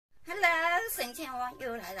省钱哦，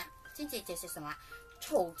又来了，今天就是什么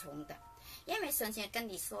臭虫的。因为上次跟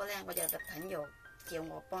你说呢，我有的朋友叫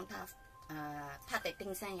我帮他，他的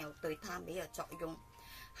丁香油对他没有作用，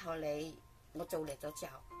後來我做了之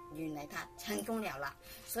後，原來他成功了啦。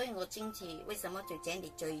所以我今次為什麼在這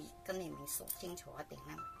裡再跟你們說清楚一點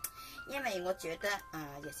呢？因為我覺得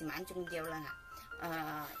也是蠻重要啦。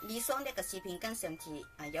你說那個視頻跟上次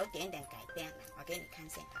有點點改變，我給你看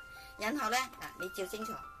先。然後呢你照清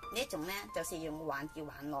楚，呢種呢就是用玩具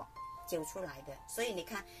玩樂照出來的，所以你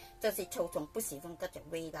看，就是臭蟲不喜歡嗰種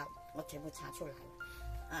味道，我全部查出來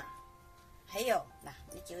了。還有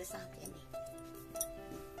你照一下給你，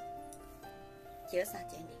照一下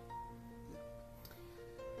給你。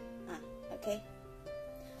OK。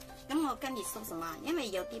咁我跟你說什麼？因為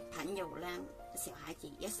有啲朋友呢，小孩子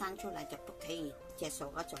一生出來就不可以接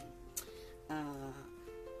受嗰種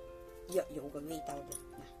藥油嘅味道嘅。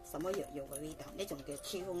什麼藥油嘅味道？呢種叫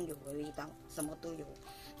驅風油嘅味道，什麼都有。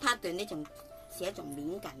他對呢種是一種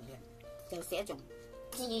敏感嘅，就是一種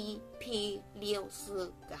GP6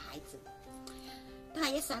 嘅孩子，他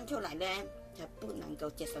一生出來呢就不能夠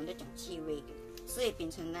接受呢種氣味嘅，所以變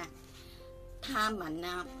成呢，他們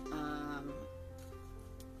呢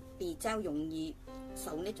比較容易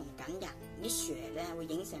受呢種感染，啲血呢會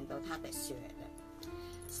影響到他的血的，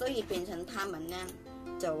所以變成他們呢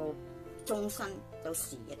就終身都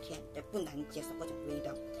死一天，就不能接受嗰種味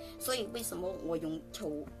道。所以為什麼我用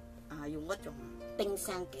用嗰種丁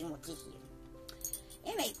香給我自己？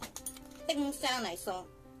因為丁香來說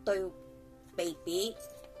對 baby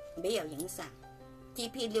沒有影響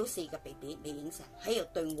 ，GP6嘅 baby 沒影響，還有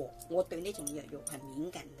對我對呢種藥油很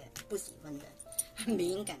敏感的，不喜歡的，很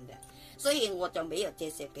敏感的，所以我就沒有介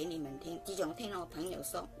紹給你們聽。自從聽到我朋友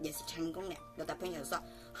說也是成功了，有的朋友說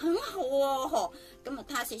很好哦，咁啊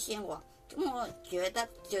他是先我，咁我覺得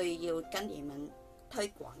就要跟你們推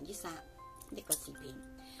廣一下呢個視頻。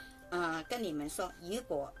跟你們說，如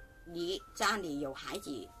果你家裡有孩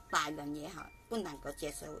子，大人也好，不能夠接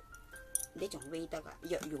受呢種味道嘅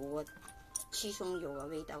藥油啊、驅風油嘅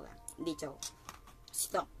味道啊，你就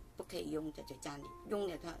stop， 不可以用在家裡。用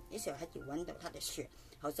了它，啲小孩子聞到它的血，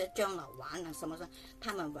或者將來玩啊什麼，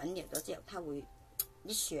他們聞了咗之後，他會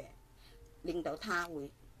啲血令到他會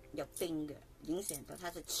有病嘅，影響到他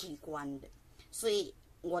的器官嘅。所以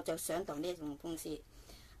我就想到呢種東西。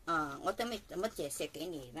我怎麼解釋給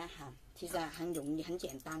你呢？其實很容易很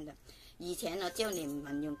簡單的。以前我教你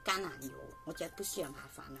們用橄欖油，我覺得不需要麻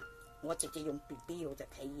煩了，我直接用 BB 油就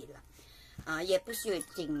可以了。也不需要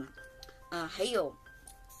蒸。還有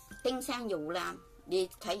丁香油啦，你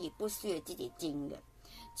可以不需要自己蒸的。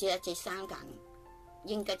其實在香港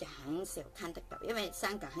應該就很少看得到，因為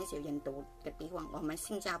香港很少印度的地方，我們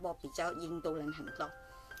新加坡比較印度人很多，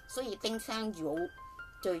所以丁香油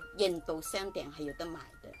在印度商店係有得買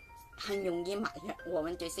的，很容易買嘅。我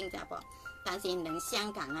們在新加坡，但是能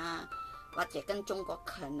香港啊或者跟中國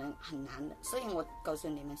可能很難的，所以我告訴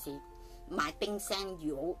你們是買丁香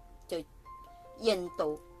油在印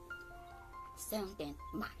度商店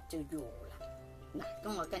買就有了。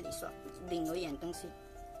咁我跟你說另外一樣東西，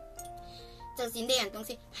就是呢樣東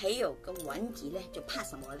西還有個蚊子呢，就怕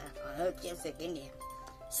什麼呢？我介紹給你，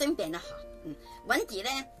順便的好。蚊子呢，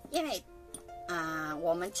因為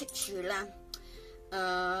我們出去啦，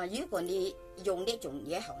如果你用呢種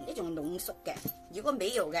也好，呢種濃縮嘅，如果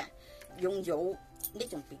沒有嘅，用油呢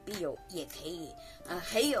種 BB 油也可以。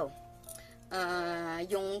還有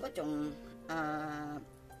用嗰種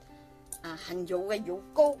很油嘅油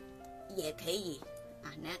膏也可以。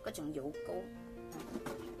呢嗰種油膏，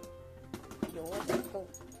油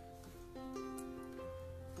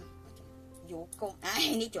膏，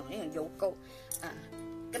呢種油膏，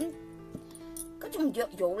咁。嗰種藥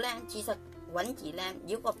油咧，其實蚊子咧，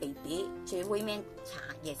如果 BB 在外面搽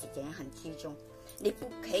也是這樣很注重，你不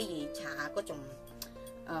可以搽嗰種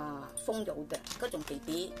風油的，嗰種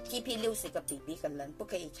BB GP6嘅 BB 嘅人不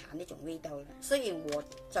可以搽呢種味道的。所以我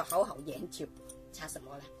就好好研究搽什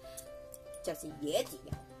麼呢？就是椰子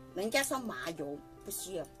油。人家說麻油不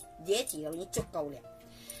需要，椰子油已經足夠了。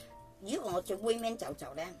如果我在外面走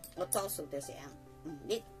咧，我多數就這樣。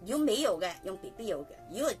你如果沒有嘅，用 BB 油嘅。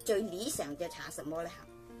如果最理想嘅搽什麼咧？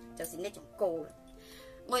就是呢種膏啦。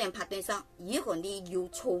我人拍對說，如果你要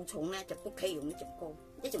臭蟲咧，就不可以用呢種膏。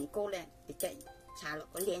呢種膏咧，你即係搽落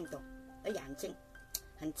個臉度，個眼睛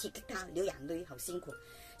很刺激它，流眼淚，好辛苦。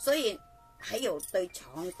所以還有對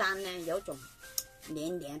床單咧，有一種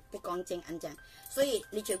黏黏不乾淨安靜。所以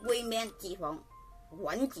你在外面地方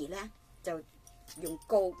蚊子咧，就用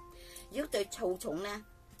膏。如果對臭蟲咧，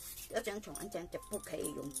一張床一張就不可以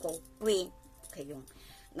用膏，不可以用。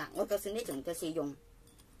我告訴呢種就是用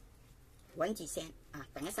蚊子先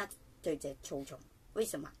等一下对着臭虫。为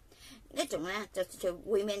什么？那种呢，就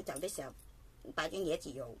外面走的时候打点椰子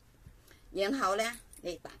油，然後呢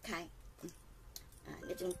你打開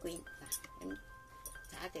呢種卷咁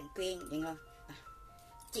搽一點卷，然後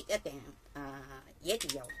擠一點椰子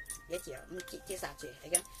油咁擠晒住，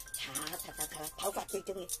係咁搽，頭髮最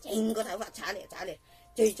重要，整個頭髮搽嚟，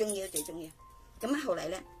最重要。咁後來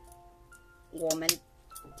呢，我們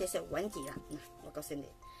就是蚊子啦，我告訴你，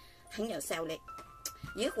很有效力。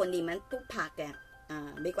如果你們不怕嘅，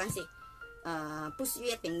沒關係。不需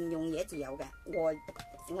要一定用椰子油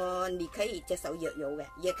嘅，你可以接受藥油嘅，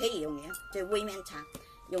也可以用嘅，就外面搽，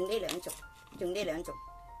用呢兩種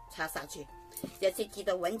搽下去，就是治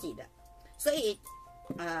到蚊子的。所以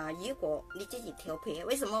如果你自己調配，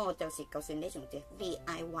為什麼我就是告訴你種嘅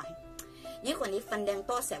DIY？ 如果你分量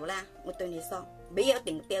多少呢，我對你說沒有一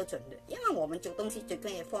定標準的，因為我們做東西最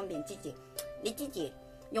緊要方便自己，你自己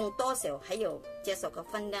用多少還有接受嘅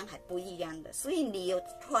分量係不一樣的，所以你要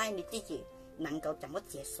try 你自己能夠怎麼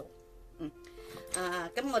接受。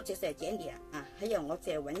咁我就是這裡還有我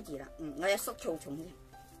這蚊子啦，我要說臭蟲嘅。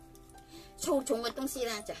臭蟲嘅東西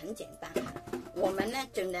呢就很簡單，我們呢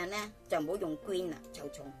盡量呢就唔好用捲啦，臭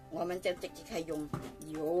蟲，我們就直接係用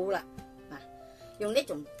油啦，用呢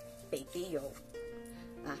種 baby 油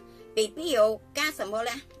，baby 油加什麼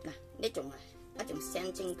呢？呢種一種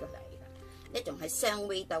香精嘅嚟嘅，呢種係香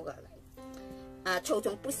味道嘅嚟。臭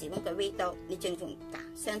蟲不喜歡嘅味道，你就用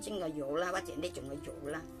香精嘅油啦，或者呢種嘅油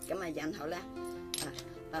啦。咁然後呢，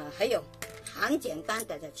還有很簡單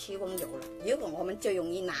嘅就驅蚊油啦。如果我們最容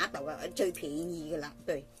易拿到嘅、最便宜嘅啦，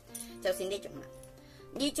對，就是呢種啦。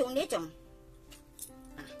你做呢種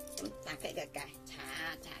咁打開個蓋，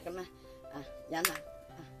搽咁然後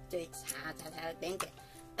再搽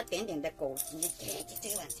一點點嘅膏子，即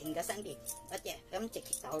係成個身體，或者咁直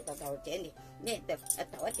到這裡，呢就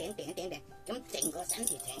倒一點點，咁整個身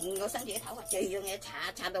體嘅頭髮最容易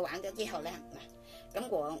搽到完咗之後咧，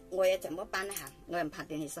咁我也怎麼辦呢？我又拍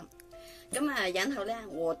電你心，咁然後咧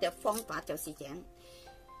我嘅方法就是這樣，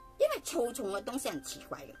因為臭蟲嘅東西很奇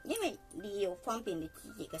怪嘅，因為你要方便你自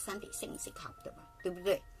己嘅身體適唔適合的嘛，對不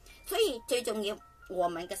對？所以最重要，我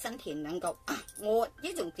們嘅身體能夠我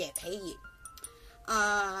呢種也可以。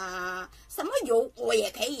什麼油我也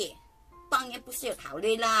可以，當然不需要考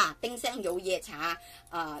慮啦。丁香油也搽，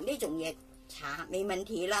呢種嘢搽沒問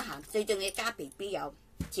題啦嚇。最重要加 BB 油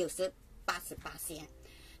就是88%，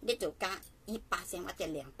呢就加1%或者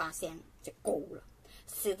2%就夠了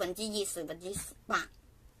，1/4、8%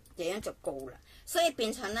這樣就夠了。所以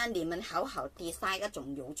變成呢，你們好好design一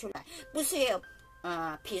種油出來，不需要。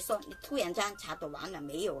譬如說你突然間搽到完了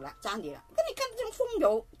沒有了，爭啲啦，咁你看這種風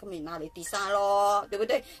油，咁你拿嚟design咯，對不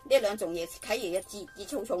對？呢兩種也可以治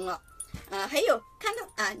臭蟲了。還有看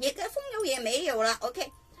到也個風油也沒有了 ，OK？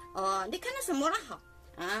 你看到什麼了？好，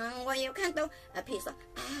我有看到譬如說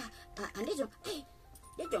呢種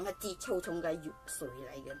呢種係治臭蟲嘅藥水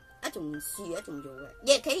嚟嘅，一種樹一種油嘅，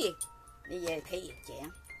也可以，你也可以這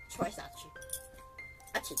樣搓下去，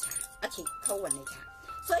一起搽，一起溝勻嚟搽。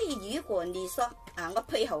所以如果你說我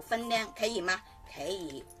配合分量可以嗎？可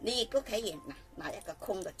以，你亦都可以拿一個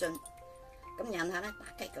空嘅樽，咁然後呢打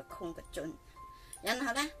開個空嘅樽，然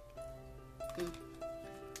後呢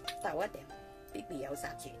倒一點 BB 油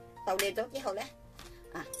下去，倒嚟咗之後呢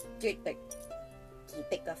最滴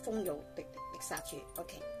嘅風油滴下去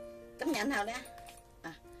 ，OK， 咁然後呢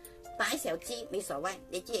帶手機冇所謂，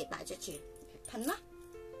你自己帶出去噴啦，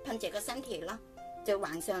噴這個身體咯，就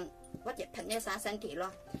晚上。或者噴一下身體咯，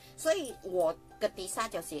所以我嘅 design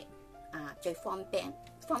就是最方便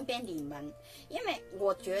你們，因為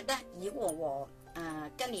我覺得如果我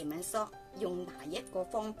跟你們說用哪一個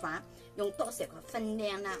方法，用多少個分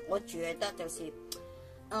量啦，我覺得就是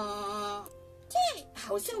即係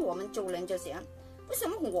好像我們做人就是為什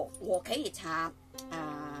麼我可以搽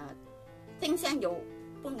丁香油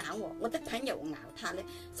不咬我的朋友咬它呢？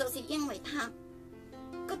就是因為它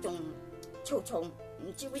嗰種臭蟲。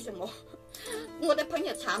唔知為什麼，我的朋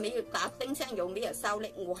友搽沒有打丁香油沒有效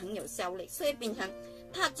力，我很有效力，所以變成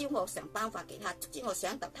他叫我想辦法給他，叫我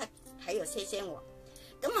想到他還有謝謝我。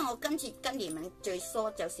咁我今次跟你們最說，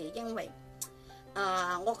就是因為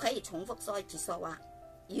我可以重複說一次說話。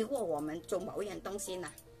如果我們做某樣東西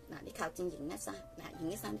你靠近影一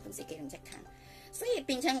山東西給人家看，所以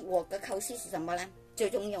變成我的構思是什麼呢？最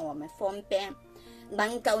重要我們方便，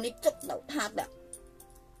能夠你捉到他的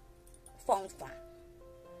方法。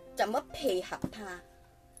怎麼配合它，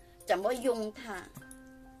怎麼用它，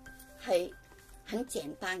係很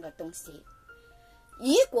簡單嘅東西。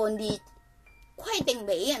如果你規定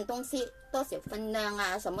每一樣東西多少分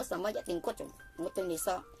量什麼什麼一定嗰種，我對你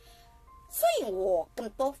說，所以我更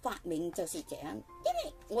多发明就是这样，因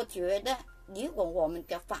为我觉得如果我们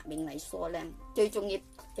的发明来说呢，最重要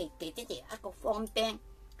给自己一个方便，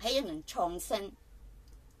还有能创新。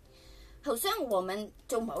好像我们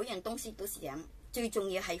做某样东西都是这样，最重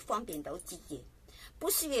要係方便到自己，不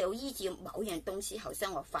需要依照某樣東西。好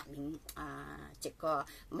像我發明這個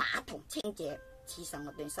馬桶清潔，其實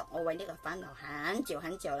我跟你說，我為呢個煩惱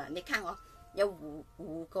很久了。你看我有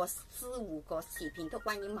五個視頻都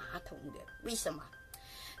關於馬桶嘅，為什麼？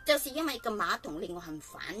就是因為個馬桶令我很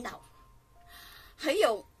煩惱。還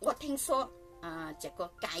有我聽說這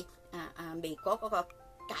個美國嗰個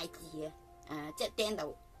戒指即係釘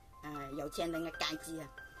到有錢人嘅戒指啊！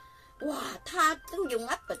哇，他都用一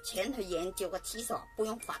筆錢去研究個廁所不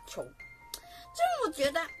用發臭，所以我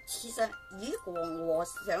覺得其實如果我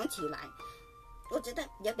想起來，我覺得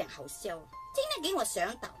有點好笑。真係給我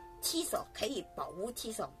想到廁所可以保護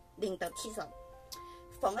廁所，令到廁所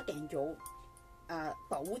放一點油，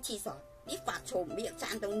保護廁所。你發臭沒有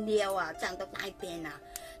沾到尿啊，沾到大便啊，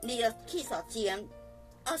你的廁所自然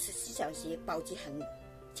24小時保持很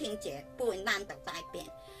清潔，不會爛到大便。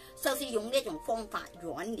就是用呢種方法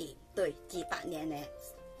原理，對幾百年呢，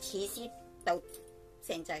其實到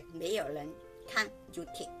現在沒有人看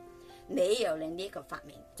YouTube， 沒有人呢個發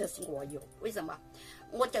明，就是我有。為什麼？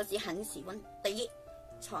我就是很喜歡第一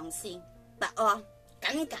創新，第二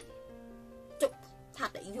緊捉它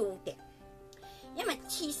的優點。因為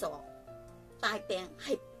廁所大便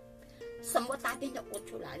係什麼大便都屙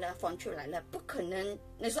出來了，放出來了，不可能。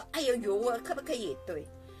你說哎呀有啊，可不可以？對，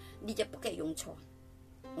你就不可以用錯。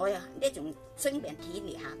我呀呢種順便提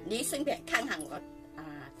你下，你順便看下我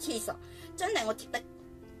廁所，真係我覺得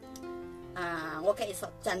我可以說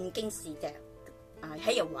震驚世界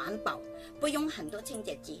還有環保，不用很多清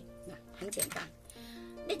潔劑，很簡單。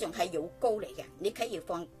呢種係油膏嚟嘅，你可以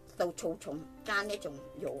放到臭蟲加呢種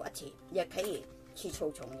油一次，也可以去臭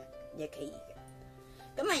蟲嘅，也可以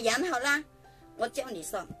嘅。咁然後啦，我教你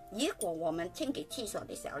說，如果我們清潔廁所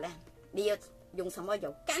的時候呢，你要用什麼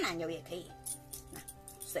油？橄欖油也可以。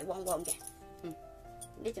水汪汪嘅，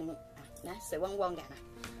呢種水汪汪嘅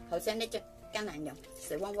好像呢隻橄欖油，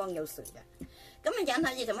水汪汪有水嘅。咁然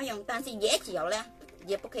後你怎麼用？但是椰子油咧，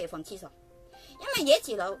也不可以放廁所，因為椰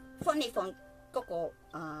子油你放嗰個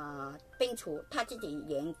冰廚，它自己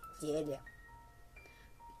凝結了，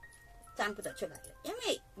粘不得出來嘅。因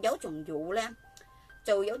為有種油咧，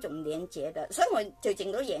就有種連結的，所以我最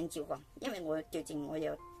近都研究過，因為我最近我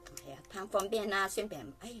有。貪方便啦，順便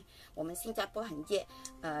我們新加坡很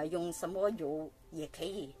熱，用什麼油也可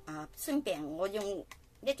以順便我用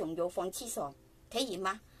呢種油放廁所，可以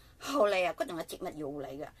嗎？後來嗰種係植物油嚟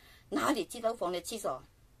嘅，哪裡知道放喺廁所，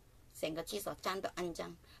成個廁所沾到骯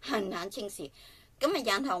髒，很難清洗。咁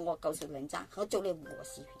然後我告訴人家，我做了我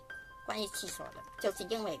視頻關於廁所嘅，就是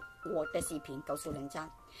因為我的視頻告訴人家，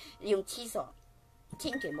用廁所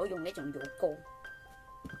千祈唔好用呢種油膏。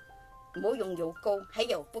唔好用油膏，還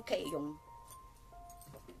有不可以用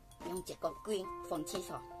這個龜放廁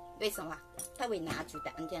所，為什麼？它會拿住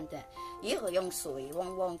的，這樣的。如果用水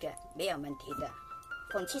汪汪嘅，沒有問題的。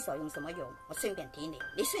放廁所用什麼油？我順便提你，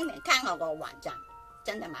你順便看我個網站，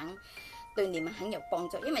真的蠻對你們很有幫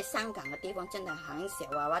助。因為香港嘅地方真的很小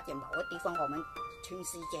啊，或者某個地方我們全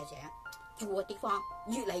世界住嘅地方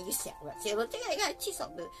越來越小了，小到真係喺廁所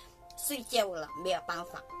度睡覺了，沒有辦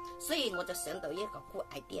法。所以我就想到一個 good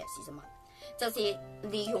idea 是什麼？就是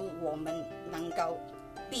利用我們能夠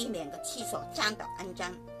避免個廁所沾到骯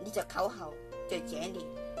髒，你就口號在這裡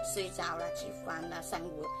睡覺啦、吃飯啦、生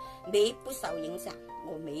活，你不受影響。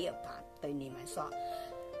我沒有怕對你們說，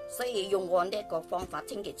所以用我呢個方法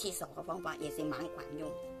清潔廁所嘅方法也是蠻管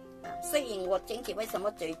用。雖然我整次為什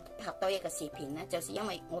麼最拍多一個視頻呢？就是因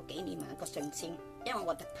為我給你們一個信心，因為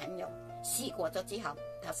我的朋友試過咗之後，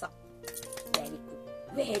他說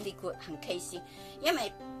very good，很開心，因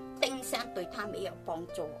為丁香對他沒有幫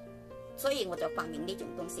助，所以我就發明呢種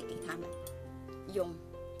東西給他們用，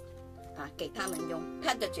給他們用，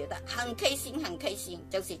他就覺得很開心，很開心，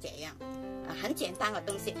就是這樣，很簡單嘅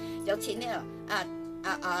東西，有錢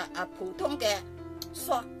呢普通嘅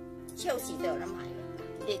刷超市就有得買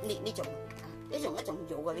嘅，呢種一種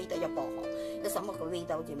油嘅味道，有薄荷，有什麼個味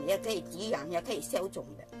道就也可以止癢，也可以消腫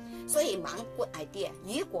的，所以蠻 good idea。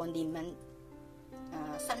如果你們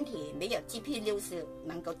身體沒有 G6PD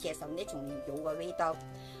能夠接受呢種油嘅味道，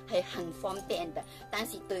係很方便的。但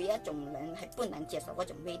是對一種人係不能接受嗰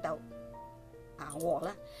種味道，我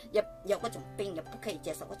啦有嗰種病又不可以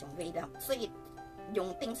接受嗰種味道，所以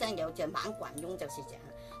用丁香油就蠻管用，就是這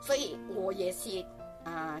樣。所以我也是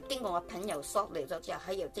經過我朋友說了咗之後，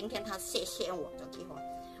還有今天他謝謝我咗之後，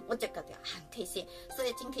我就觉得很开心。所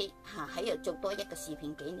以今天还有做多一个视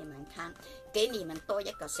频给你们看，给你们多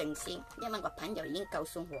一个信心，因为我朋友已经告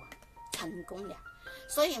诉我成功了。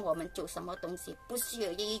所以我们做什么东西不需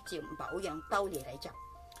要依照某样道理来做，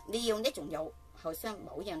你用那种油好像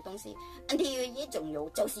某样东西，你要呢種油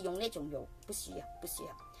就是用那種油，不需要。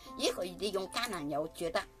如果你用橄欖油，覺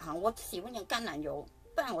得我喜歡用橄欖油，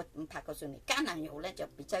不然我唔怕告訴你，橄欖油呢就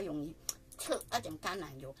比較容易出一種橄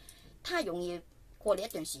欖油，它容易過了一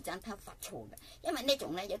段時間它發臭的，因為那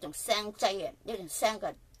種呢有種香劑嘅，有種香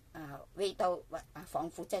嘅味道防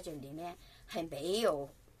腐在這裡面係沒有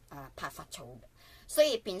怕發臭的，所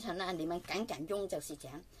以變成呢你們敢用就是這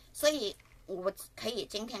樣。所以我可以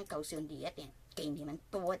今天告訴你一點，給你們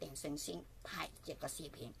多點信心，拍這個視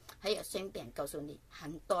頻，還有順便告訴你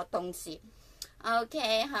很多東西。OK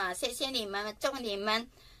謝謝你們，祝你們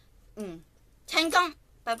成功，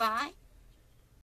拜拜。